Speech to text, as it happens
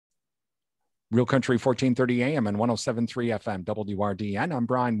Real Country 1430 AM and 107.3 FM WRDN. I'm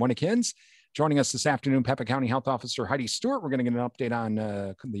Brian Winnekins. Joining us this afternoon, Pepin County Health Officer Heidi Stewart. We're going to get an update on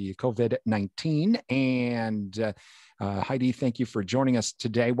the COVID-19. And Heidi, thank you for joining us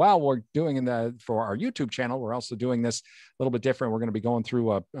today. While we're doing for our YouTube channel, we're also doing this a little bit different. We're going to be going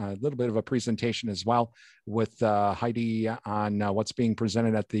through a little bit of a presentation as well with Heidi on what's being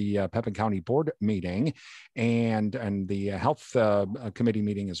presented at the Pepin County Board meeting and the Health Committee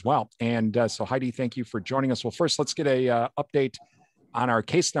meeting as well. And so Heidi, thank you for joining us. Well, first, let's get a update on our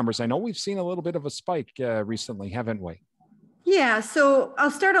case numbers. I know we've seen a little bit of a spike recently, haven't we? Yeah, so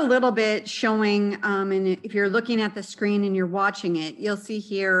I'll start a little bit showing, and if you're looking at the screen and you're watching it, you'll see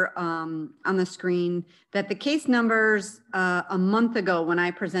here on the screen that the case numbers a month ago when I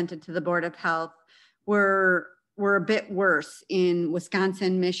presented to the Board of Health were a bit worse in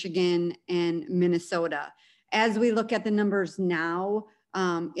Wisconsin, Michigan, and Minnesota. As we look at the numbers now,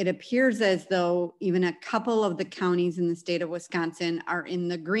 it appears as though even a couple of the counties in the state of Wisconsin are in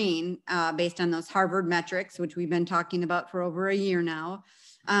the green based on those Harvard metrics, which we've been talking about for over a year now.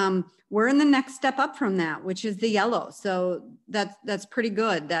 We're in the next step up from that, which is the yellow. So that's pretty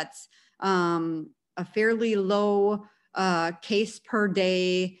good. That's a fairly low case per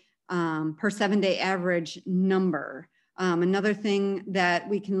day, per 7-day average number. Another thing that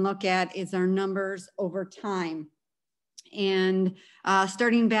we can look at is our numbers over time. And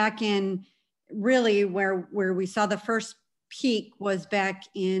starting back in really where we saw the first peak was back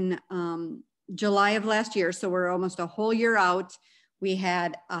in July of last year. So we're almost a whole year out. We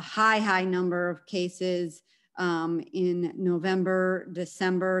had a high number of cases in November,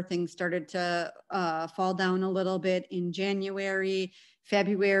 December. Things started to fall down a little bit in January,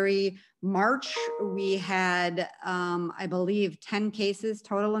 February, March. We had, I believe, 10 cases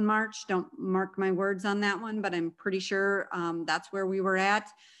total in March. Don't mark my words on that one, but I'm pretty sure that's where we were at.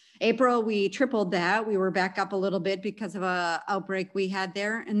 April, we tripled that. We were back up a little bit because of an outbreak we had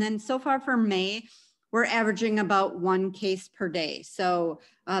there. And then so far for May, we're averaging about 1 case per day. So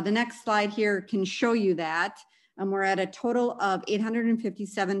the next slide here can show you that. We're at a total of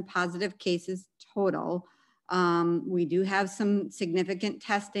 857 positive cases total. We do have some significant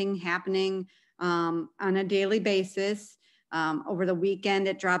testing happening on a daily basis. Over the weekend,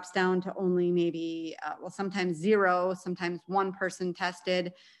 it drops down to only maybe, sometimes 0, sometimes 1 person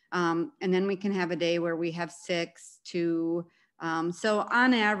tested. And then we can have a day where we have 6 to, so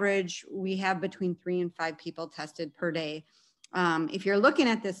on average, we have between 3 and 5 people tested per day. If you're looking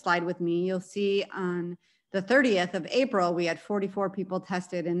at this slide with me, you'll see on the 30th of April, we had 44 people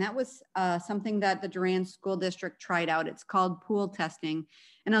tested, and that was something that the Durand School District tried out. It's called pool testing,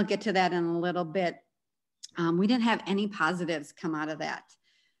 and I'll get to that in a little bit. We didn't have any positives come out of that.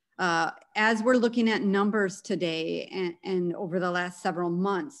 As we're looking at numbers today and over the last several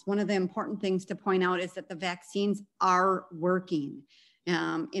months, one of the important things to point out is that the vaccines are working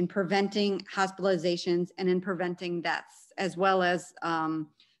in preventing hospitalizations and in preventing deaths, as well as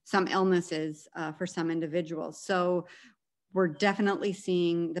some illnesses for some individuals. So we're definitely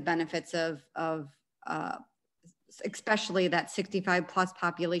seeing the benefits of especially that 65 plus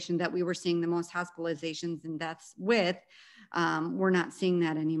population that we were seeing the most hospitalizations and deaths with. We're not seeing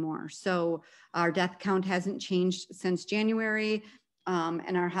that anymore. So our death count hasn't changed since January,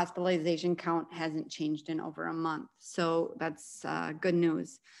 and our hospitalization count hasn't changed in over a month. So that's good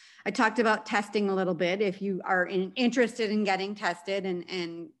news. I talked about testing a little bit. If you are interested in getting tested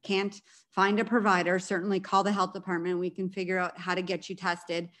and can't find a provider, certainly call the health department. We can figure out how to get you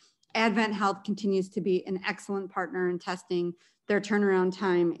tested. Advent Health continues to be an excellent partner in testing. Their turnaround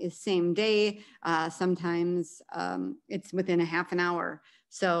time is same day. Sometimes it's within a half an hour.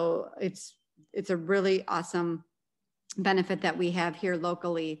 So it's a really awesome benefit that we have here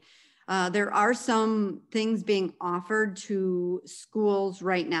locally. There are some things being offered to schools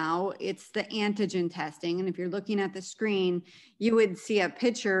right now. It's the antigen testing. And if you're looking at the screen, you would see a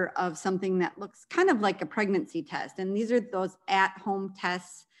picture of something that looks kind of like a pregnancy test. And these are those at-home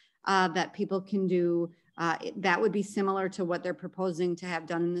tests that people can do. That would be similar to what they're proposing to have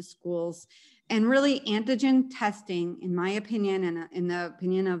done in the schools. And really antigen testing, in my opinion, and in the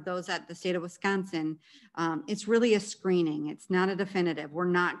opinion of those at the state of Wisconsin, it's really a screening. It's not a definitive. We're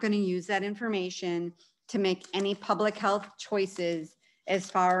not going to use that information to make any public health choices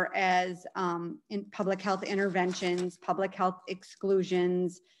as far as in public health interventions, public health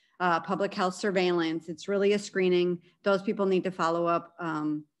exclusions, public health surveillance. It's really a screening. Those people need to follow up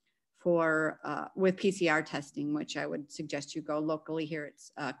with PCR testing, which I would suggest you go locally here.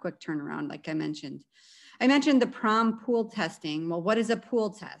 It's a quick turnaround, like I mentioned. I mentioned the prom pool testing. Well, what is a pool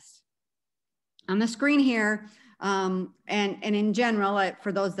test? On the screen here, And in general,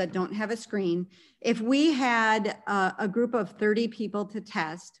 for those that don't have a screen, if we had a group of 30 people to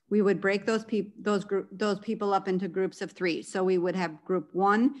test, we would break those people up into groups of 3. So we would have group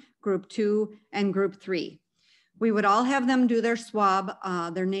 1, group 2, and group 3. We would all have them do their swab,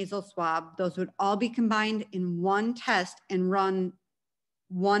 their nasal swab. Those would all be combined in one test and run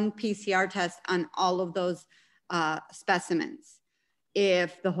one PCR test on all of those specimens.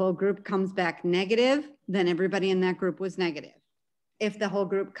 If the whole group comes back negative, then everybody in that group was negative. If the whole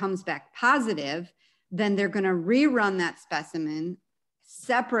group comes back positive, then they're going to rerun that specimen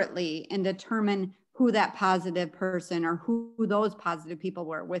separately and determine who that positive person or who those positive people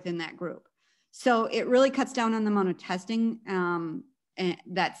were within that group. So it really cuts down on the amount of testing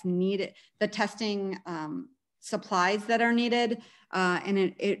that's needed, the testing supplies that are needed,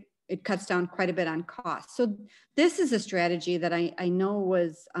 and it cuts down quite a bit on cost. So this is a strategy that I know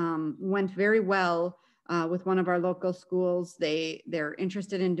was went very well with one of our local schools. They're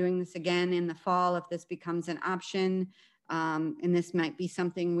interested in doing this again in the fall if this becomes an option. And this might be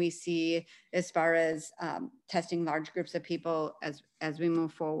something we see as far as testing large groups of people as we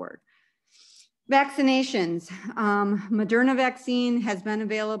move forward. Vaccinations. Moderna vaccine has been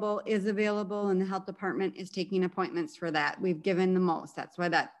available, is available, and the health department is taking appointments for that. We've given the most. That's why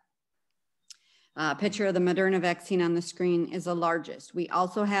that picture of the Moderna vaccine on the screen is the largest. We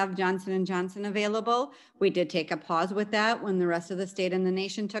also have Johnson & Johnson available. We did take a pause with that when the rest of the state and the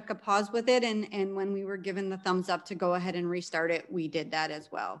nation took a pause with it. And when we were given the thumbs up to go ahead and restart it, we did that as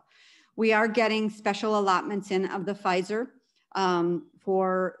well. We are getting special allotments in of the Pfizer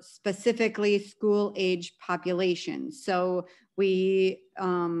for specifically school age populations. So we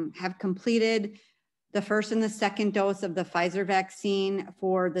have completed the first and the second dose of the Pfizer vaccine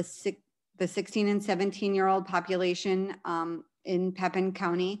for the 16 and 17-year-old population in Pepin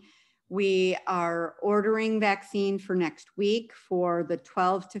County. We are ordering vaccine for next week for the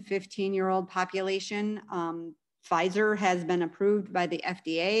 12 to 15-year-old population. Pfizer has been approved by the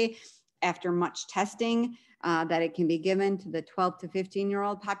FDA after much testing that it can be given to the 12 to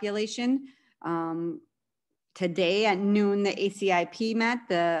 15-year-old population. Today at noon, the ACIP met,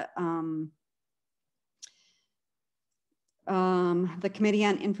 the Committee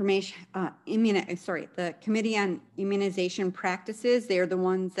on the Committee on Immunization Practices. They are the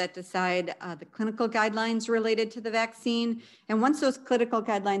ones that decide the clinical guidelines related to the vaccine. And once those clinical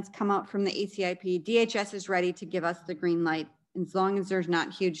guidelines come out from the ACIP, DHS is ready to give us the green light, as long as there's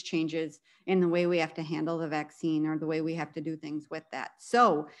not huge changes in the way we have to handle the vaccine or the way we have to do things with that.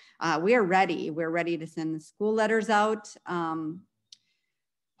 So we are ready. We're ready to send the school letters out.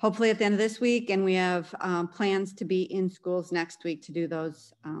 Hopefully at the end of this week, and we have plans to be in schools next week to do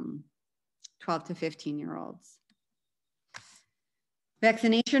those 12 to 15-year-olds.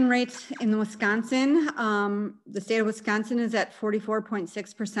 Vaccination rates in Wisconsin, the state of Wisconsin is at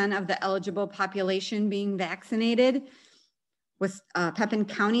 44.6% of the eligible population being vaccinated. Pepin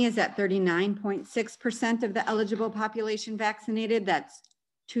County is at 39.6% of the eligible population vaccinated. That's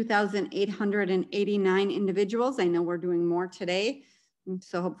 2,889 individuals. I know we're doing more today.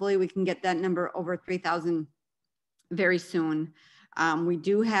 So hopefully we can get that number over 3,000 very soon. We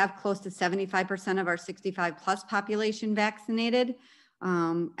do have close to 75% of our 65 plus population vaccinated.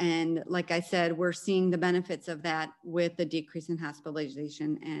 And like I said, we're seeing the benefits of that with the decrease in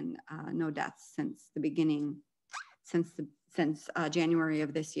hospitalization and no deaths since the beginning, since January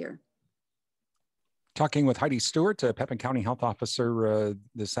of this year. Talking with Heidi Stewart, Pepin County Health Officer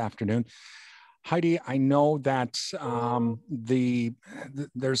this afternoon. Heidi, I know that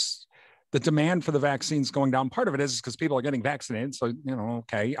there's the demand for the vaccines going down. Part of it is because people are getting vaccinated. So,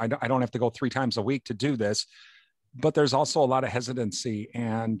 okay, I don't have to go 3 times a week to do this, but there's also a lot of hesitancy.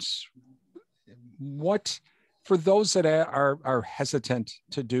 And for those that are hesitant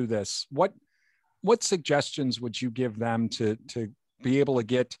to do this, what suggestions would you give them to be able to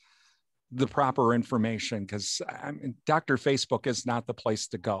get the proper information? Because Dr. Facebook is not the place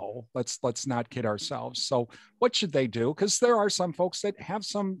to go. Let's not kid ourselves. So what should they do? Because there are some folks that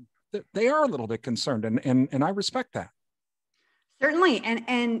they are a little bit concerned, and I respect that. Certainly,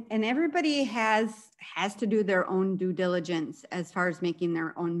 and everybody has to do their own due diligence as far as making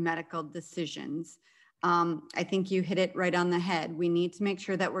their own medical decisions. I think you hit it right on the head. We need to make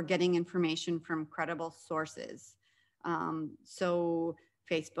sure that we're getting information from credible sources. So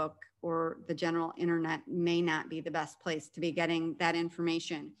Facebook or the general internet may not be the best place to be getting that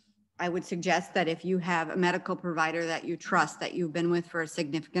information. I would suggest that if you have a medical provider that you trust, that you've been with for a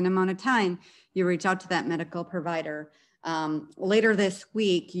significant amount of time, you reach out to that medical provider. Later this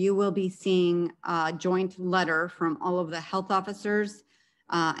week, you will be seeing a joint letter from all of the health officers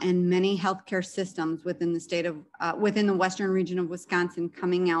and many healthcare systems within the state of, within the Western region of Wisconsin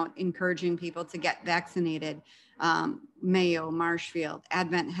coming out, encouraging people to get vaccinated. Mayo, Marshfield,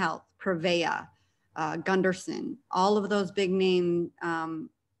 Advent Health, Prevea, Gunderson, all of those big name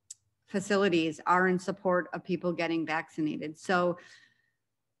facilities are in support of people getting vaccinated. So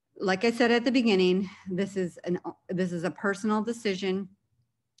like I said at the beginning, this is a personal decision.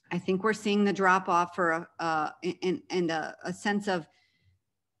 I think we're seeing the drop off for a sense of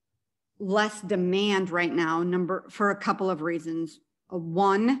less demand right now, for a couple of reasons.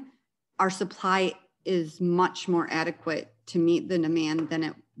 One, our supply is much more adequate to meet the demand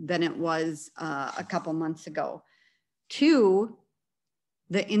than it was a couple months ago. Two,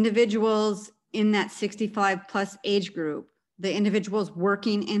 the individuals in that 65 plus age group, the individuals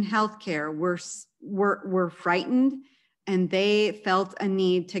working in healthcare were frightened, and they felt a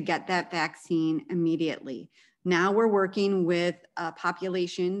need to get that vaccine immediately. Now we're working with a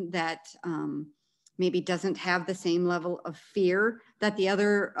population that maybe doesn't have the same level of fear that the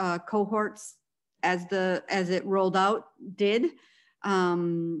other cohorts as it rolled out did.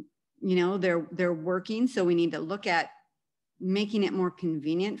 You know, they're working, so we need to look at making it more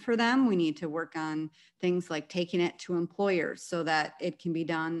convenient for them. We need to work on things like taking it to employers so that it can be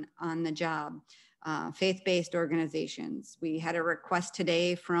done on the job. Faith-based organizations. We had a request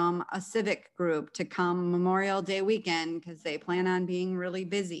today from a civic group to come Memorial Day weekend because they plan on being really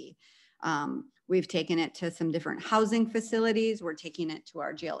busy. We've taken it to some different housing facilities. We're taking it to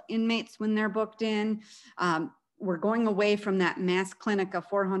our jail inmates when they're booked in. We're going away from that mass clinic of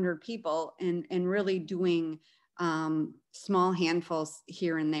 400 people and really doing small handfuls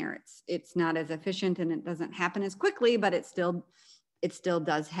here and there. It's not as efficient and it doesn't happen as quickly, but it still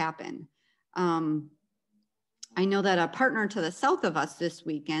does happen. I know that a partner to the south of us this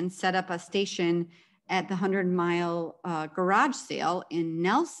weekend set up a station at the 100-mile garage sale in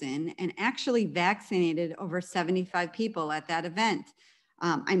Nelson and actually vaccinated over 75 people at that event.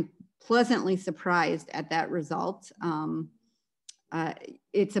 I'm pleasantly surprised at that result.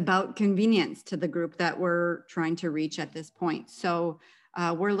 It's about convenience to the group that we're trying to reach at this point. So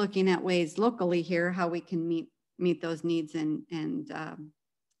we're looking at ways locally here how we can meet those needs and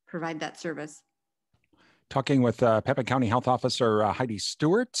provide that service. Talking with Pepin County Health Officer Heidi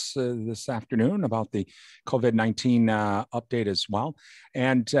Stewart this afternoon about the COVID-19 update as well,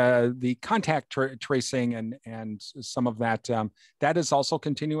 and the contact tracing and some of that. That is also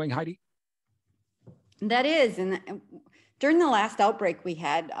continuing, Heidi? That is, and during the last outbreak we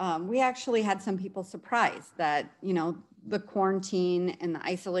actually had some people surprised that, you know, the quarantine and the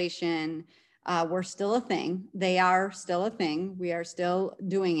isolation were still a thing. They are still a thing. We are still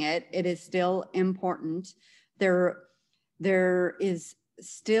doing it. It is still important. There is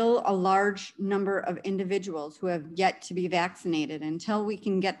still a large number of individuals who have yet to be vaccinated. Until we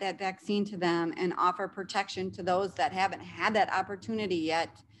can get that vaccine to them and offer protection to those that haven't had that opportunity yet,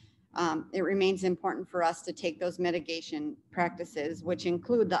 it remains important for us to take those mitigation practices, which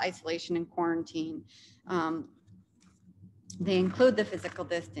include the isolation and quarantine. They include the physical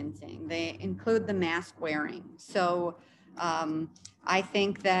distancing. They include the mask wearing. So I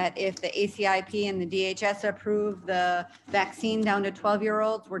think that if the ACIP and the DHS approve the vaccine down to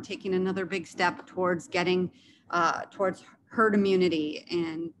 12-year-olds, we're taking another big step towards getting towards herd immunity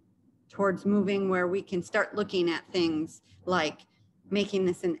and towards moving where we can start looking at things like making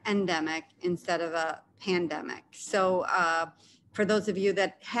this an endemic instead of a pandemic. So for those of you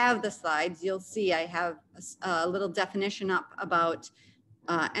that have the slides, you'll see I have a little definition up about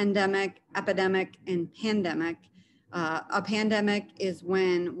endemic, epidemic, and pandemic. A pandemic is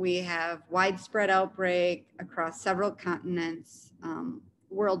when we have widespread outbreak across several continents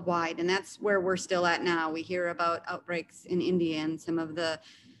worldwide, and that's where we're still at now. We hear about outbreaks in India and some of the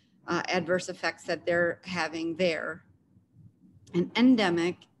adverse effects that they're having there. An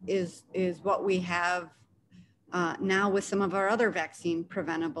endemic is what we have now with some of our other vaccine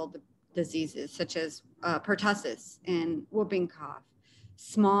preventable diseases, such as pertussis and whooping cough.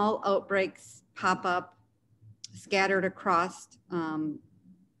 Small outbreaks pop up scattered across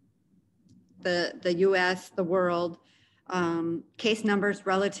the US, the world. Case numbers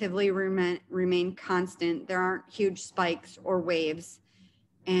relatively remain constant. There aren't huge spikes or waves.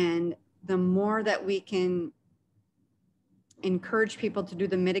 And the more that we can encourage people to do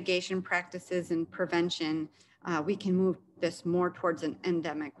the mitigation practices and prevention, we can move this more towards an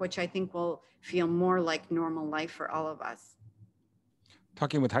endemic, which I think will feel more like normal life for all of us.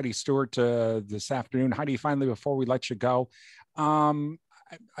 Talking with Heidi Stewart this afternoon. Heidi, finally, before we let you go,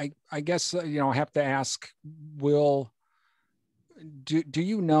 I guess, I have to ask, do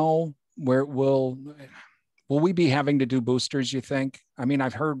you know where will Will we be having to do boosters, you think? I mean,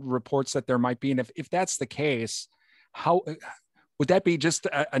 I've heard reports that there might be, and if that's the case, how would that be just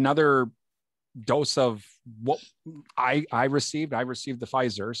another dose of what I received? I received the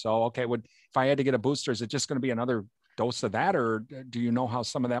Pfizer. So, okay, if I had to get a booster, is it just going to be another dose of that, or do you know how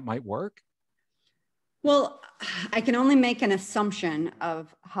some of that might work? Well, I can only make an assumption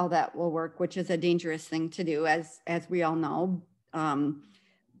of how that will work, which is a dangerous thing to do, as we all know.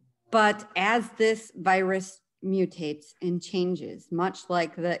 But as this virus mutates and changes, much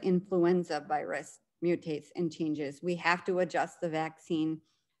like the influenza virus mutates and changes, we have to adjust the vaccine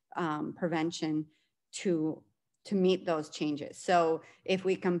prevention to meet those changes. So if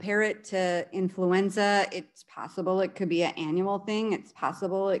we compare it to influenza, it's possible it could be an annual thing. It's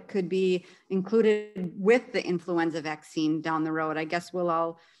possible it could be included with the influenza vaccine down the road. I guess we'll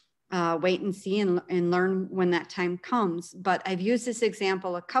all wait and see and learn when that time comes. But I've used this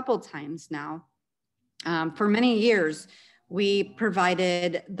example a couple times now. For many years, we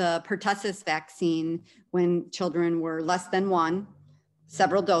provided the pertussis vaccine when children were less than 1,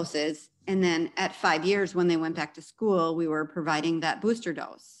 several doses. And then at 5 years, when they went back to school, we were providing that booster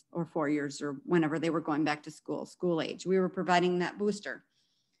dose, or 4 years, or whenever they were going back to school age, we were providing that booster.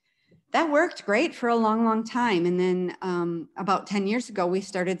 That worked great for a long, long time. And then about 10 years ago, we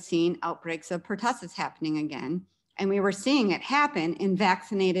started seeing outbreaks of pertussis happening again. And we were seeing it happen in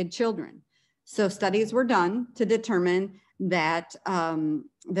vaccinated children. So studies were done to determine that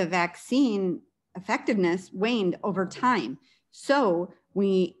the vaccine effectiveness waned over time. So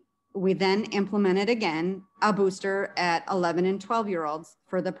we then implemented again a booster at 11 and 12-year-olds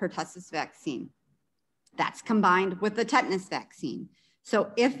for the pertussis vaccine. That's combined with the tetanus vaccine.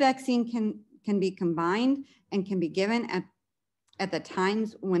 So if vaccine can be combined and can be given at the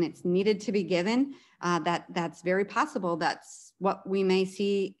times when it's needed to be given, that's very possible. That's what we may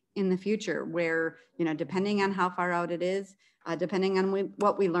see in the future, where, depending on how far out it is, depending on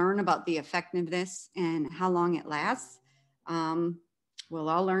what we learn about the effectiveness and how long it lasts, we'll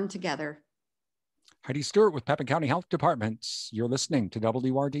all learn together. Heidi Stewart with Pepin County Health Department. You're listening to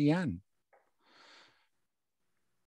WRDN.